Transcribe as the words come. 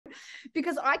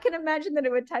because I can imagine that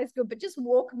it would taste good, but just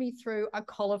walk me through a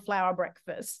cauliflower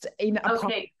breakfast in a pot.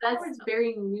 Okay, that's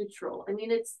very neutral. I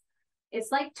mean, it's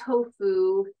like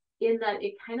tofu in that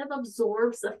it kind of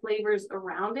absorbs the flavors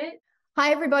around it.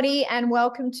 Hi, everybody, and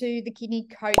welcome to the Kidney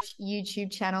Coach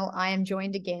YouTube channel. I am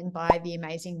joined again by the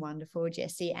amazing, wonderful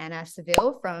Jessianna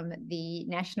Seville from the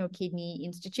National Kidney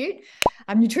Institute,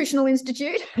 Nutritional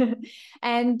Institute.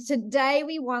 And today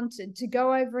we wanted to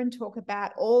go over and talk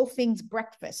about all things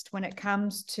breakfast when it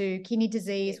comes to kidney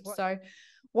disease. So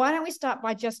why don't we start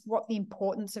by just what the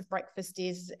importance of breakfast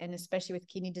is, and especially with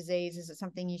kidney disease, is it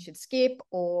something you should skip,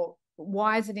 or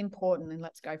why is it important? And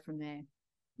let's go from there.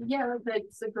 Yeah,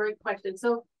 that's a great question.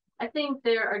 So I think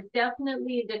there are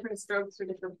definitely different strokes for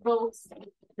different folks.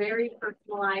 Very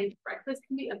personalized. Breakfast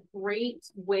can be a great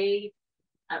way.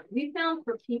 We found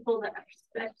for people that are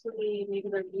especially maybe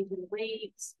they're losing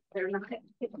weight, they're not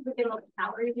able to get all the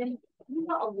calories in. You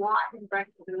got a lot in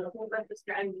breakfast, and the whole breakfast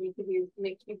strategy you can use to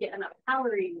make sure you get enough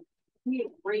calories. It can be a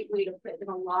great way to put in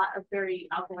a lot of very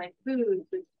alkaline foods,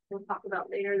 which we'll talk about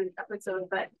later in this episode.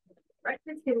 But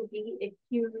breakfast can be a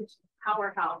huge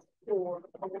powerhouse for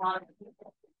a lot of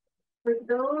people. For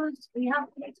those, we have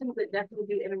patients that definitely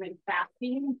do intermittent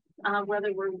fasting,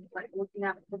 whether we're like looking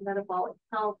at the metabolic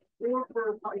health or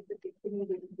for polycystic kidney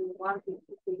disease. A lot of people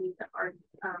that are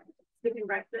skipping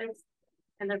breakfast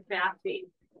and they're fasting.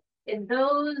 In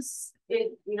those,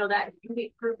 that can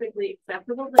be perfectly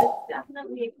acceptable, but it's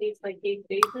definitely a case by case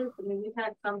basis. I mean, we've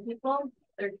had some people,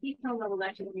 their ketone levels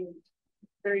actually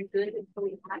very good until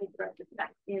we had breakfast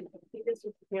back in. I think it's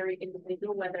just very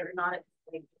individual whether or not it's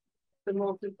like the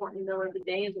most important meal of the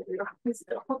day is what we always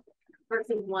still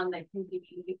versus one that can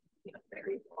be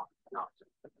very long.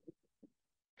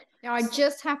 Now, I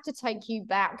just have to take you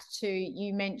back to,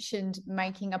 you mentioned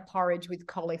making a porridge with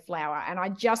cauliflower. And I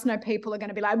just know people are going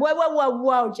to be like,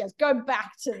 whoa, Jess, go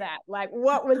back to that. Like,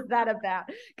 what was that about?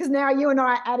 Because now you and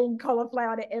I are adding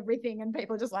cauliflower to everything and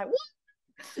people are just like, what?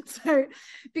 So,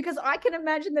 because I can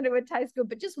imagine that it would taste good,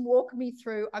 but just walk me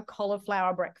through a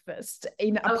cauliflower breakfast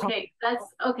in a pot. That's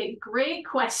okay. Great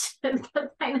question. Because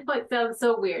I know it sounds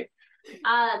so weird.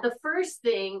 The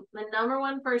number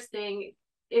one first thing,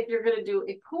 if you're going to do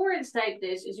a porridge type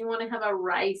dish, is you want to have a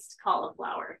riced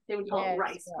cauliflower. They would call it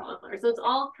rice cauliflower. So it's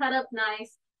all cut up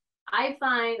nice. I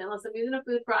find, unless I'm using a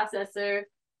food processor,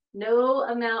 no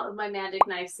amount of my magic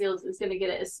knife seals is going to get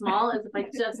it as small as if I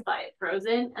just buy it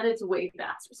frozen, and it's way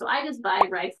faster. So I just buy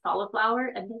rice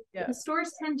cauliflower, and the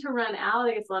stores tend to run out.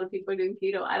 I guess a lot of people are doing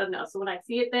keto. I don't know. So when I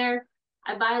see it there,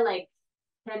 I buy like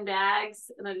 10 bags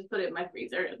and I just put it in my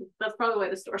freezer. That's probably why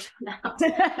the stores run out.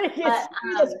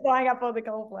 You're just buying up all the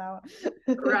cauliflower.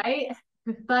 Right?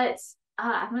 But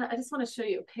I just want to show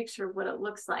you a picture of what it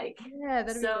looks like. Yeah,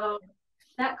 that'd be great.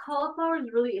 That cauliflower is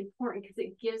really important because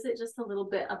it gives it just a little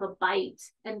bit of a bite.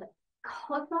 And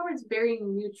cauliflower is very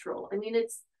neutral. I mean,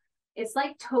 it's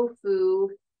like tofu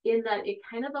in that it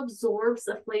kind of absorbs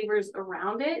the flavors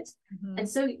around it. Mm-hmm. And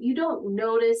so you don't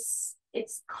notice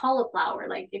it's cauliflower.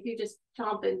 Like if you just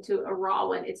chomp into a raw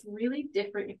one, it's really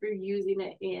different if you're using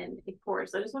it in a porridge.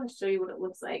 So I just want to show you what it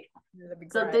looks like.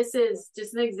 So this is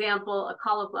just an example, a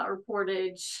cauliflower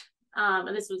porridge.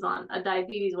 And this was on a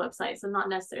diabetes website, so not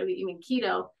necessarily even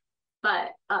keto, but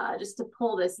just to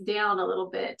pull this down a little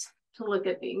bit to look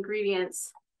at the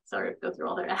ingredients. Sorry to go through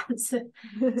all their ads.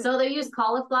 So they use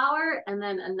cauliflower and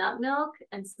then a nut milk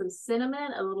and some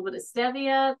cinnamon, a little bit of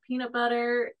stevia, peanut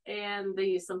butter, and they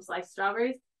use some sliced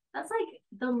strawberries. That's like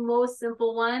the most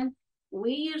simple one.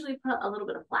 We usually put a little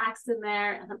bit of flax in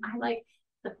there, and I like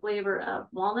the flavor of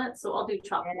walnuts, so I'll do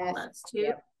chopped walnuts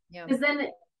too. Because then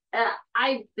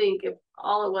I think if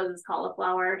all it was is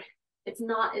cauliflower, it's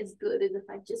not as good as if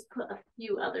I just put a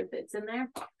few other bits in there.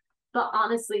 But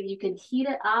honestly, you can heat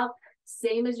it up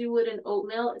same as you would an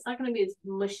oatmeal. It's not going to be as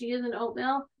mushy as an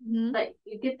oatmeal, but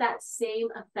you get that same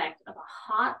effect of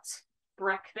a hot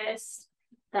breakfast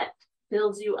that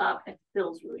fills you up and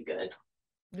feels really good.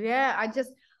 Yeah,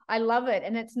 I love it.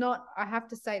 And it's not, I have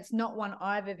to say, it's not one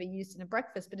I've ever used in a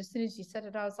breakfast, but as soon as you said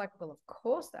it, I was like, well, of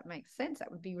course, that makes sense. That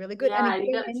would be really good. Yeah, and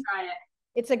you got to try it.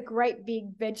 It's a great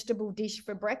big vegetable dish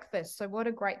for breakfast. So what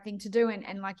a great thing to do.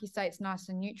 And like you say, it's nice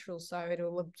and neutral, so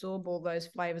it'll absorb all those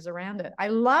flavors around it. I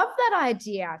love that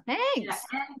idea. Thanks.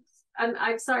 Yeah, and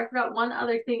I'm sorry, I forgot one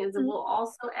other thing is that we'll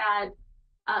also add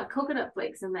coconut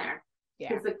flakes in there.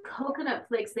 Because the coconut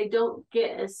flakes, they don't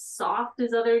get as soft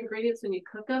as other ingredients when you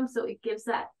cook them. So it gives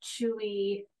that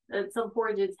chewy, some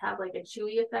porridges have like a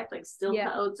chewy effect, like Stilton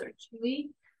oats are chewy.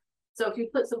 So if you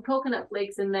put some coconut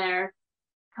flakes in there,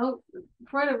 for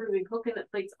whatever reason, coconut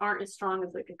flakes aren't as strong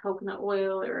as like a coconut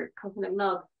oil or coconut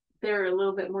milk. they're a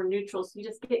little bit more neutral. So you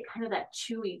just get kind of that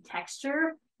chewy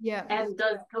texture. Yeah. And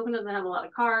coconut doesn't have a lot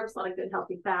of carbs, a lot of good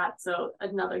healthy fat. So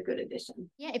another good addition.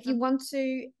 Yeah, if you want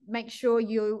to make sure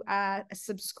you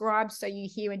subscribe so you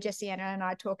hear when Jessianna and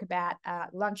I talk about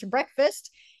lunch and breakfast,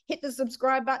 hit the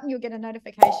subscribe button. You'll get a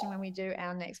notification when we do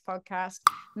our next podcast.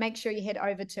 Make sure you head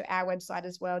over to our website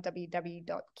as well,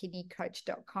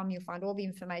 www.kidneycoach.com. You'll find all the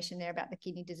information there about the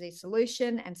kidney disease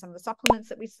solution and some of the supplements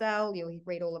that we sell. You'll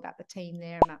read all about the team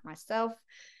there, myself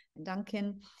and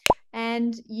Duncan.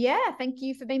 And yeah, thank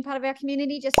you for being part of our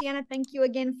community. Jessianna, thank you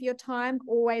again for your time.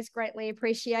 Always greatly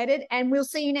appreciated. And we'll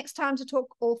see you next time to talk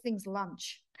all things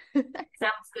lunch.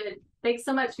 Sounds good. Thanks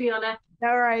so much, Fiona.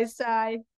 No worries.